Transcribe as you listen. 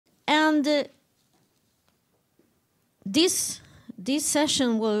And this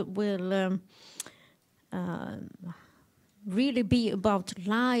session will really be about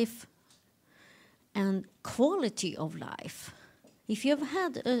life and quality of life. If you've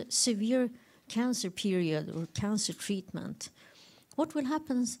had a severe cancer period or cancer treatment, what will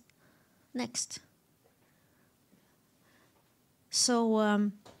happen next?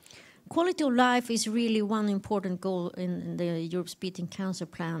 So quality of life is really one important goal in the Europe's Beating Cancer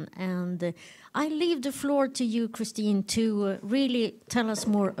Plan. And I leave the floor to you, Christine, to really tell us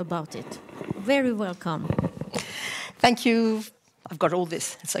more about it. Very welcome. Thank you. I've got all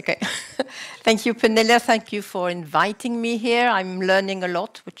this. It's okay. Thank you, Pernilla. Thank you for inviting me here. I'm learning a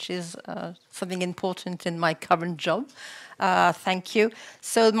lot, which is something important in my current job. Thank you.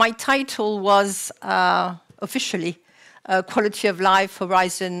 So my title was officially Quality of Life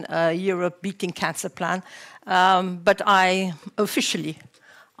Horizon Europe Beating Cancer Plan. But I officially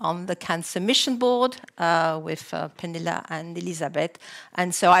on the Cancer Mission Board with Pernilla and Elisabeth.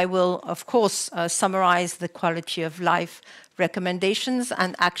 And so I will, of course, summarize the quality of life recommendations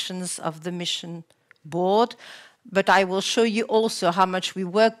and actions of the Mission Board. But I will show you also how much we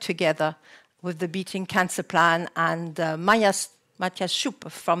work together with the Beating Cancer Plan. And Matthias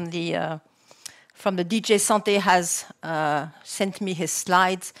Schupp from the DJ Santé has sent me his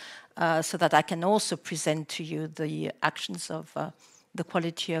slides so that I can also present to you the actions of the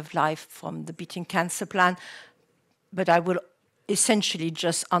quality of life from the Beating Cancer Plan. But I will essentially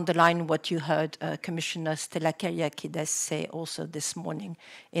just underline what you heard Commissioner Stella Kyriakides say also this morning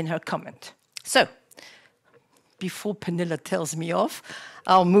in her comment. So, before Pernilla tells me off,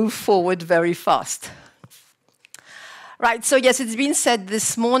 I'll move forward very fast. Right, so yes, it's been said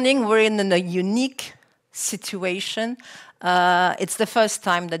this morning, we're in a unique situation. It's the first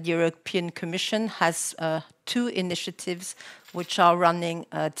time that the European Commission has two initiatives which are running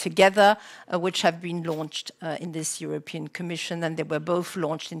together, which have been launched in this European Commission, and they were both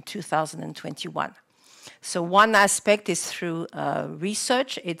launched in 2021. So one aspect is through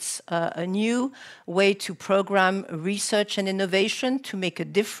research. It's a new way to program research and innovation to make a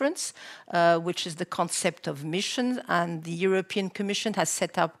difference, which is the concept of missions. And the European Commission has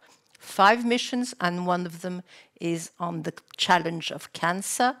set up 5 missions, and one of them is on the challenge of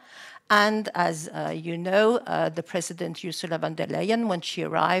cancer. And as you know, the President Ursula von der Leyen, when she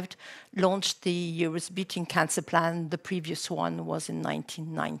arrived, launched the Europe's Beating Cancer Plan. The previous one was in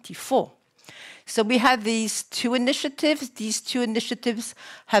 1994. So we have these two initiatives. These two initiatives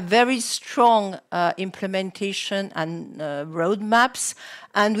have very strong implementation and roadmaps.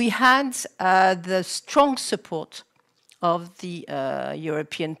 And we had the strong support of the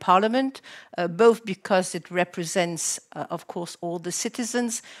European Parliament, both because it represents, of course, all the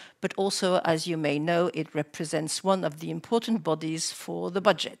citizens, but also, as you may know, it represents one of the important bodies for the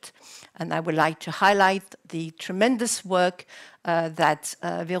budget. And I would like to highlight the tremendous work that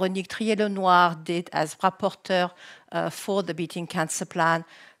Véronique Trier-Lenoir did as rapporteur for the Beating Cancer Plan,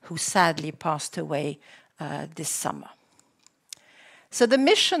 who sadly passed away this summer. So the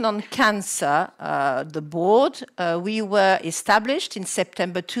mission on cancer, the board, we were established in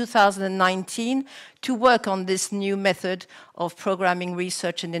September 2019 to work on this new method of programming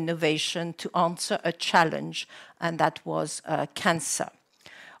research and innovation to answer a challenge, and that was cancer.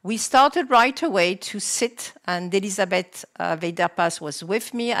 We started right away to sit, and Elisabeth Weiderpas was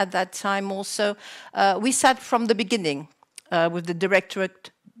with me at that time also. We sat from the beginning with the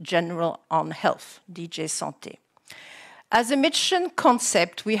Directorate General on Health, DJ Santé. As a mission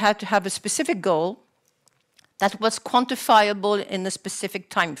concept, we had to have a specific goal that was quantifiable in a specific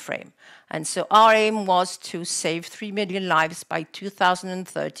time frame. And so our aim was to save 3 million lives by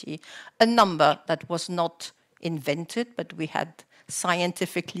 2030, a number that was not invented, but we had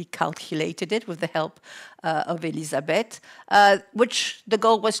scientifically calculated it with the help of Elisabeth, which the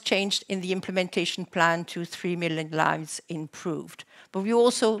goal was changed in the implementation plan to 3 million lives improved. But we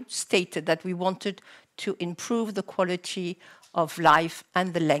also stated that we wanted to improve the quality of life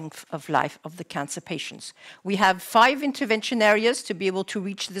and the length of life of the cancer patients. We have 5 intervention areas to be able to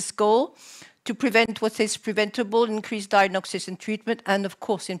reach this goal, to prevent what is preventable, increase diagnosis and treatment, and of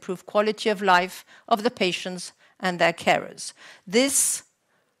course improve quality of life of the patients and their carers. This,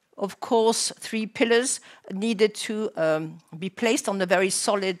 of course, 3 pillars needed to be placed on a very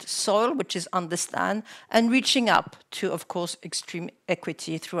solid soil, which is understand, and reaching up to, of course, extreme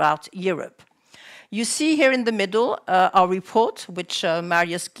equity throughout Europe. You see here in the middle our report, which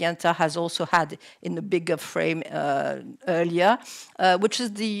Marius Gianta has also had in the bigger frame earlier, which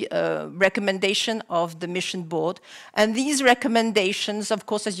is the recommendation of the Mission Board. And these recommendations, of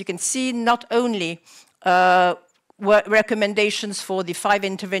course, as you can see, not only were recommendations for the 5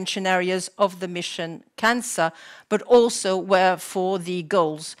 intervention areas of the mission Cancer, but also were for the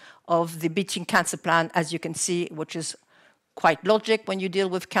goals of the Beating Cancer Plan, as you can see, which is quite logic when you deal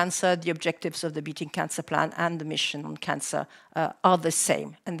with cancer. The objectives of the Beating Cancer Plan and the mission on cancer are the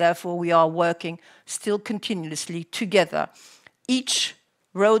same. And therefore, we are working still continuously together. Each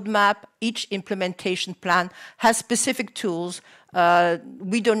roadmap, each implementation plan has specific tools.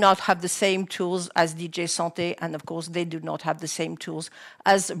 We do not have the same tools as DJ Santé, and of course, they do not have the same tools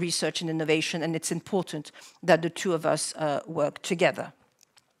as research and innovation, and it's important that the two of us work together.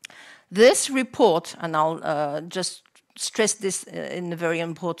 This report, and I'll just stress this in a very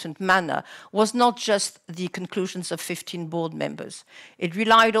important manner, was not just the conclusions of 15 board members. It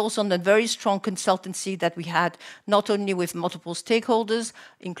relied also on the very strong consultancy that we had, not only with multiple stakeholders,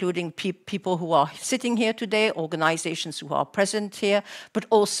 including people who are sitting here today, organizations who are present here, but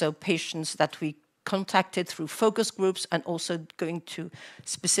also patients that we contacted through focus groups and also going to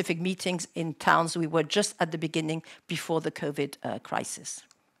specific meetings in towns we were just at the beginning before the COVID crisis.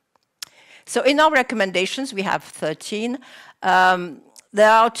 So in our recommendations, we have 13.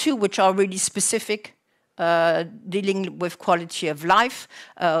 There are 2 which are really specific, dealing with quality of life.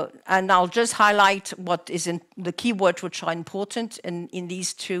 And I'll just highlight what is in the keywords which are important in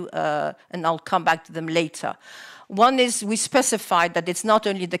these 2, and I'll come back to them later. One is we specified that it's not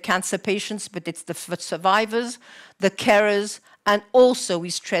only the cancer patients, but it's the survivors, the carers, and also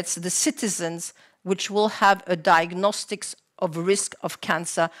we stress the citizens which will have a diagnostics of risk of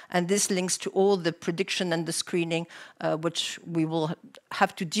cancer, and this links to all the prediction and the screening which we will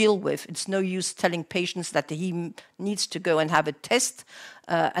have to deal with. It's no use telling patients that he needs to go and have a test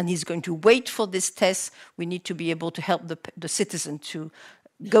and he's going to wait for this test. We need to be able to help the citizen to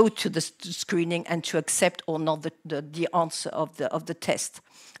go to the screening and to accept or not the answer of the test.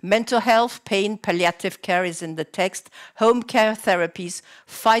 Mental health, pain, palliative care is in the text. Home care therapies,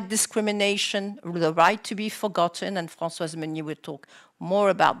 fight discrimination, the right to be forgotten, and Françoise Meunier will talk more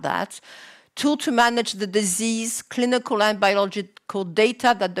about that. Tool to manage the disease, clinical and biological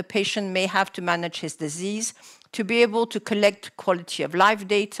data that the patient may have to manage his disease, to be able to collect quality of life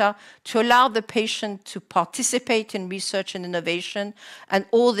data, to allow the patient to participate in research and innovation. And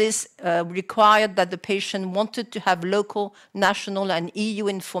all this required that the patient wanted to have local, national, and EU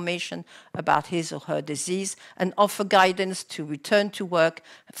information about his or her disease and offer guidance to return to work,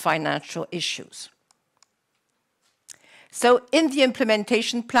 financial issues. So in the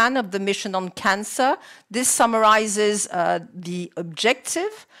implementation plan of the mission on cancer, this summarizes the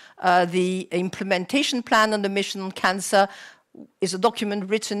objective. The implementation plan on the mission on cancer is a document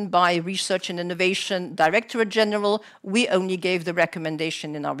written by Research and Innovation Directorate General. We only gave the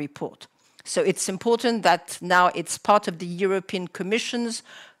recommendation in our report. So it's important that now it's part of the European Commission's,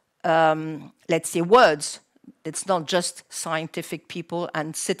 let's say, words. It's not just scientific people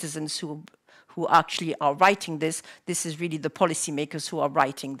and citizens who actually are writing this. This is really the policymakers who are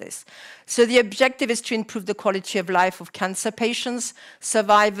writing this. So the objective is to improve the quality of life of cancer patients,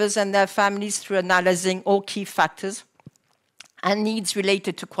 survivors, and their families through analyzing all key factors and needs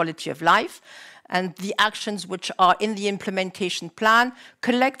related to quality of life. And the actions which are in the implementation plan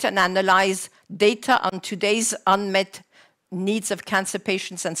collect and analyze data on today's unmet needs of cancer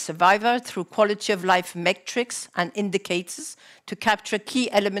patients and survivors through quality of life metrics and indicators to capture key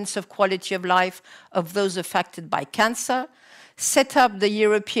elements of quality of life of those affected by cancer, set up the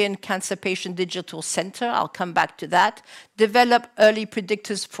European Cancer Patient Digital Center, I'll come back to that, develop early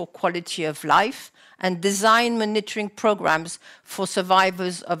predictors for quality of life, and design monitoring programs for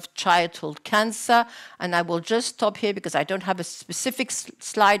survivors of childhood cancer. And I will just stop here because I don't have a specific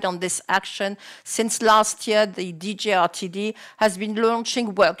slide on this action. Since last year, the DGRTD has been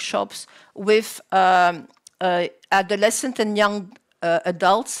launching workshops with adolescent and young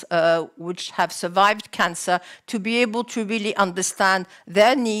adults which have survived cancer to be able to really understand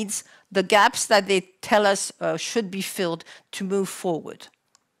their needs, the gaps that they tell us should be filled to move forward.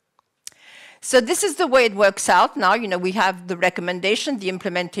 So this is the way it works out now. You know, we have the recommendation, the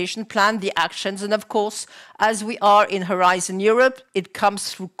implementation plan, the actions, and of course, as we are in Horizon Europe, it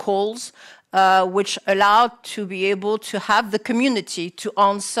comes through calls, which allow to be able to have the community to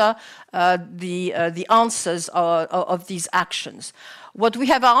answer the answers of these actions. What we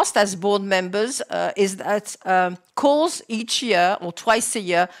have asked as board members is that calls each year or twice a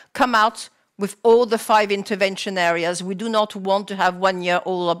year come out with all the 5 intervention areas. We do not want to have 1 year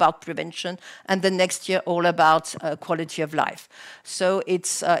all about prevention and the next year all about quality of life. So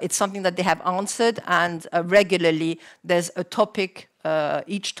it's something that they have answered, and regularly there's a topic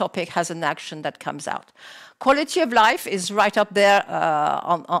each topic has an action that comes out. Quality of life is right up there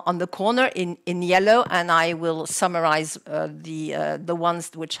on the corner in yellow, and I will summarize the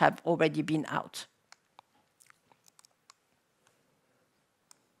ones which have already been out.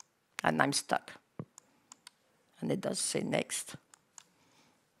 And I'm stuck. And it does say next.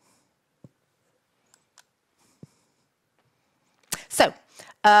 So,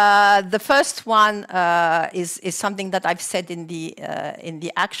 the first one is something that I've said in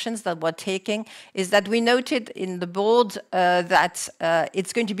the actions that we're taking, is that we noted in the board that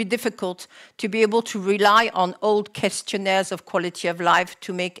it's going to be difficult to be able to rely on old questionnaires of quality of life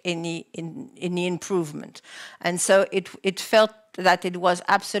to make any improvement. And so it felt that it was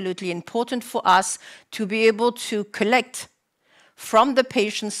absolutely important for us to be able to collect from the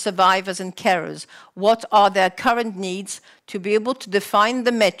patients, survivors, and carers, what are their current needs, to be able to define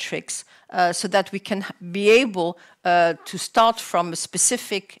the metrics so that we can be able to start from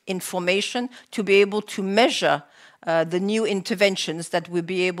specific information to be able to measure the new interventions that will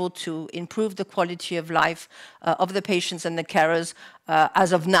be able to improve the quality of life of the patients and the carers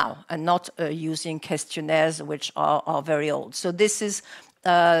as of now, and not using questionnaires which are very old. So this is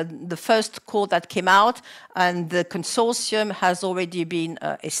the first call that came out, and the consortium has already been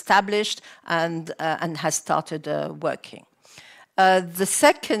established and has started working. The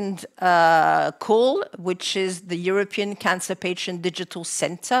second call, which is the European Cancer Patient Digital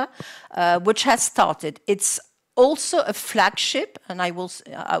Center, which has started. It's also a flagship, and I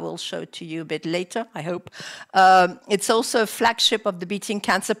will show it to you a bit later, I hope. It's also a flagship of the Beating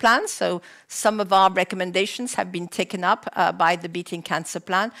Cancer Plan, so some of our recommendations have been taken up by the Beating Cancer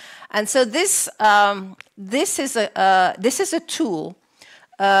Plan. And so this is a tool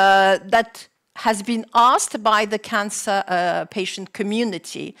that has been asked by the cancer patient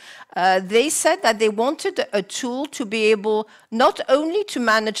community. They said that they wanted a tool to be able not only to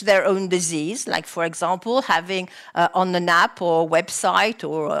manage their own disease, like, for example, having on an app or website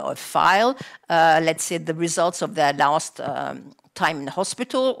or a file, let's say, the results of their last time in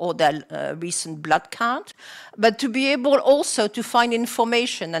hospital or their recent blood count, but to be able also to find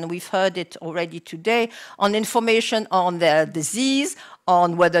information, and we've heard it already today, on information on their disease,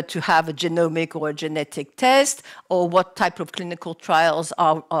 on whether to have a genomic or a genetic test, or what type of clinical trials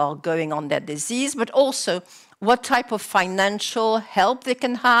are going on their disease, but also what type of financial help they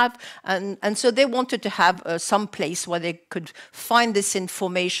can have. And so they wanted to have some place where they could find this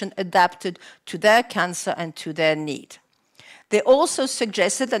information adapted to their cancer and to their need. They also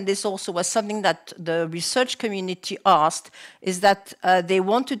suggested, and this also was something that the research community asked, is that they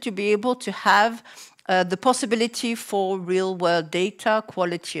wanted to be able to have the possibility for real-world data,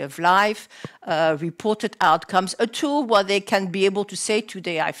 quality of life, reported outcomes, a tool where they can be able to say,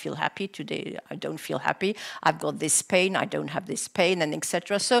 today I feel happy, today I don't feel happy, I've got this pain, I don't have this pain, and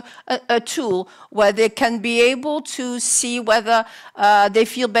etc. So a tool where they can be able to see whether they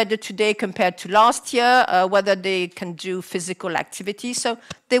feel better today compared to last year, whether they can do physical activity. So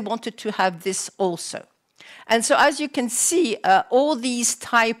they wanted to have this also. And so as you can see, all these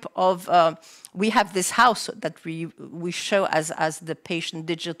type of we have this house that we show as the patient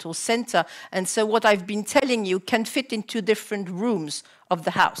digital center. And so what I've been telling you can fit into different rooms of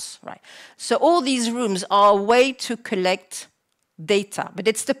the house, right? So all these rooms are a way to collect data, but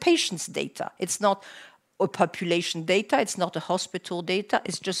it's the patient's data. It's not a population data. It's not a hospital data.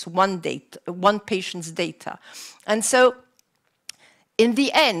 It's just one patient's data. And so in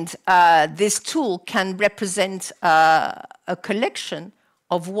the end, this tool can represent a collection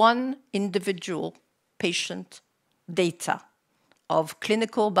of one individual patient data, of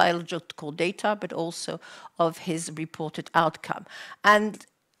clinical biological data, but also of his reported outcome. And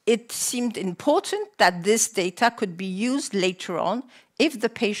it seemed important that this data could be used later on if the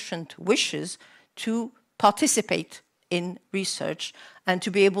patient wishes to participate in research and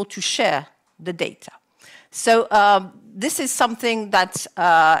to be able to share the data. So this is something that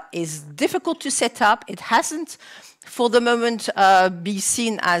is difficult to set up. It hasn't, for the moment, be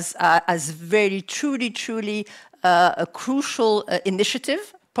seen as very truly a crucial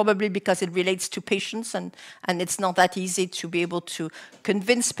initiative, probably because it relates to patients, and it's not that easy to be able to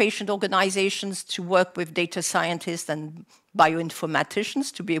convince patient organizations to work with data scientists and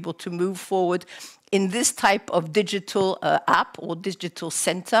bioinformaticians to be able to move forward in this type of digital app or digital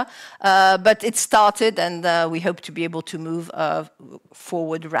center. But it started, and we hope to be able to move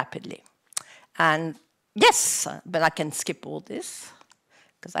forward rapidly. And yes, but I can skip all this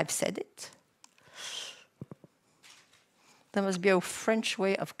because I've said it. There must be a French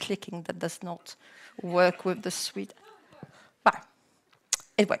way of clicking that does not work with the suite. But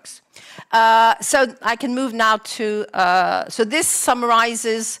It works. So I can move now to, so this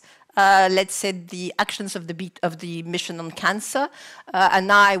summarizes, let's say, the actions of the mission on cancer. And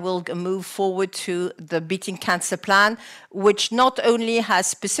now I will move forward to the Beating Cancer Plan, which not only has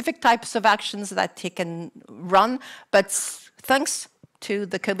specific types of actions that they can run, but thanks to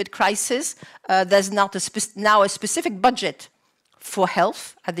the COVID crisis, there's now a specific budget for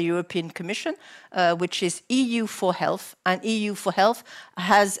health at the European Commission, which is EU for Health. And EU for Health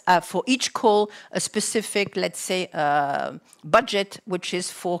has, for each call, a specific, let's say, budget, which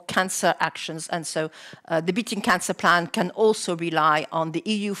is for cancer actions. And so the Beating Cancer Plan can also rely on the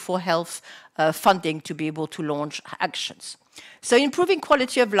EU for Health funding to be able to launch actions. So improving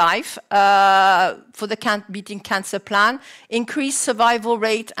quality of life for the Beating Cancer Plan, increased survival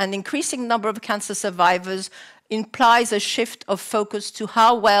rate and increasing number of cancer survivors implies a shift of focus to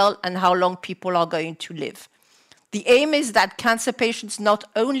how well and how long people are going to live. The aim is that cancer patients not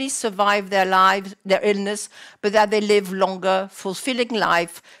only survive their lives, their illness, but that they live longer, fulfilling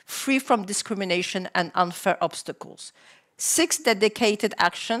life, free from discrimination and unfair obstacles. 6 dedicated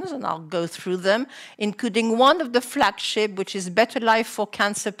actions, and I'll go through them, including one of the flagship, which is Better Life for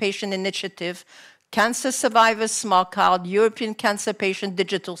Cancer Patient Initiative, Cancer Survivors Smart Card, European Cancer Patient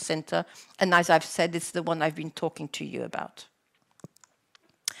Digital Center, and as I've said, it's the one I've been talking to you about.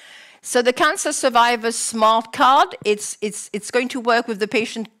 So the Cancer Survivors Smart Card, it's going to work with the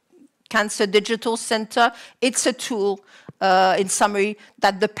Patient Cancer Digital Center. It's a tool, in summary,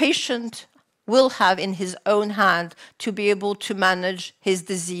 that the patient will have in his own hand to be able to manage his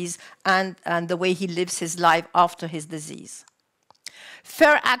disease and the way he lives his life after his disease.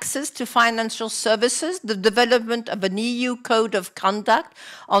 Fair access to financial services, the development of an EU code of conduct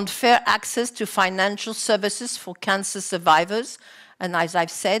on fair access to financial services for cancer survivors. And as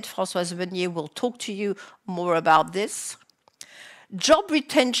I've said, Françoise Meunier will talk to you more about this. Job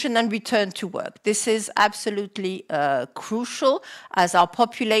retention and return to work. This is absolutely crucial as our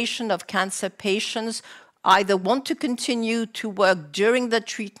population of cancer patients either want to continue to work during the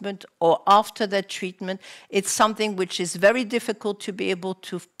treatment or after the treatment. It's something which is very difficult to be able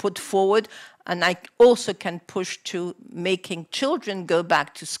to put forward. And I also can push to making children go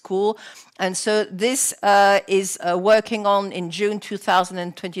back to school. And so this is working on in June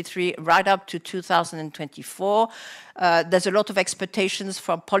 2023, right up to 2024. There's a lot of expectations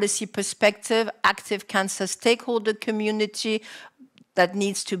from policy perspective, active cancer stakeholder community, that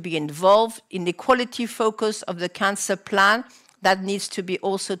needs to be involved in the quality focus of the cancer plan. That needs to be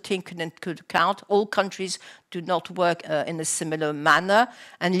also taken into account. All countries do not work in a similar manner.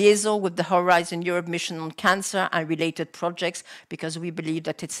 And liaison with the Horizon Europe mission on cancer and related projects, because we believe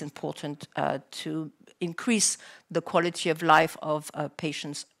that it's important to increase the quality of life of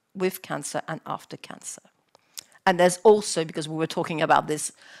patients with cancer and after cancer. And there's also, because we were talking about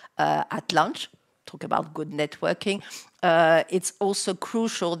this at lunch, talk about good networking, it's also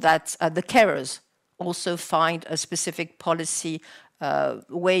crucial that the carers also find a specific policy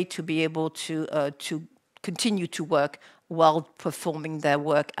way to be able to continue to work while performing their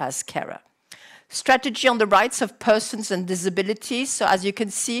work as carer. Strategy on the rights of persons and disabilities. So as you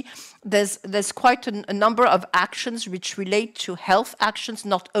can see, there's quite a number of actions which relate to health actions,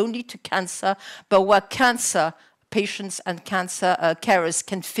 not only to cancer, but where cancer patients and cancer carers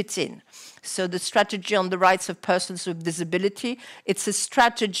can fit in. So the strategy on the rights of persons with disability, it's a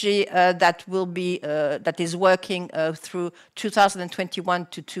strategy that will be, that is working through 2021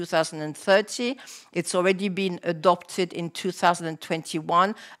 to 2030. It's already been adopted in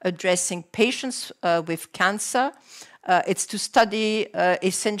 2021, addressing patients with cancer. It's to study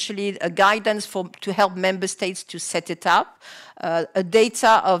essentially a guidance to help member states to set it up.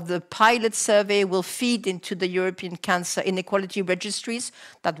 Data of the pilot survey will feed into the European Cancer Inequality Registries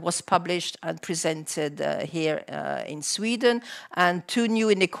that was published and presented here in Sweden. And 2 new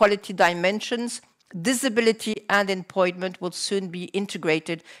inequality dimensions, disability and employment, will soon be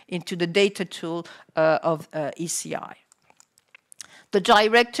integrated into the data tool of ECI. The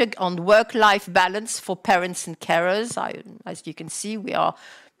directive on work-life balance for parents and carers, as you can see, we are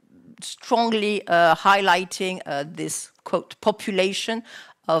strongly highlighting this, quote, population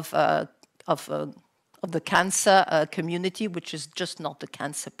of the cancer community, which is just not the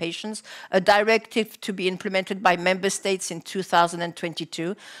cancer patients. A directive to be implemented by member states in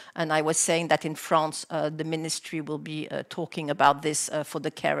 2022. And I was saying that in France, the ministry will be talking about this for the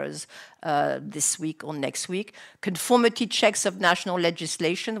carers this week or next week. Conformity checks of national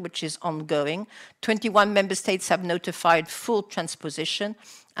legislation, which is ongoing. 21 member states have notified full transposition.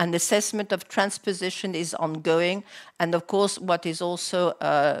 And assessment of transposition is ongoing. And of course, what is also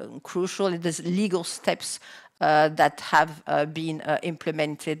crucial is legal steps that have been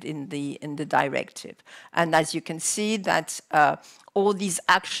implemented in the directive. And as you can see that all these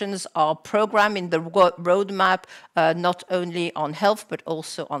actions are programmed in the roadmap, not only on health, but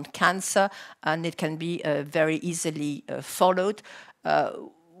also on cancer, and it can be very easily followed.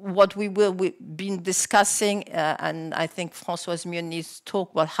 What we've been discussing, and I think Françoise Meunier's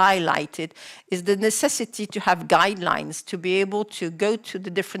talk will highlight it, is the necessity to have guidelines to be able to go to the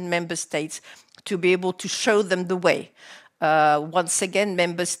different member states, to be able to show them the way. Once again,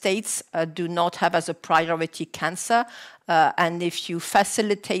 member states do not have as a priority cancer, and if you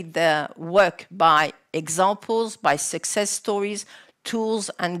facilitate their work by examples, by success stories,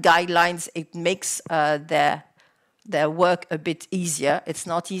 tools and guidelines, it makes their work a bit easier. It's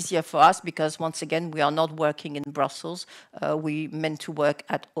not easier for us because, once again, we are not working in Brussels. We meant to work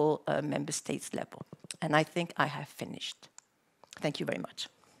at all member states level. And I think I have finished. Thank you very much.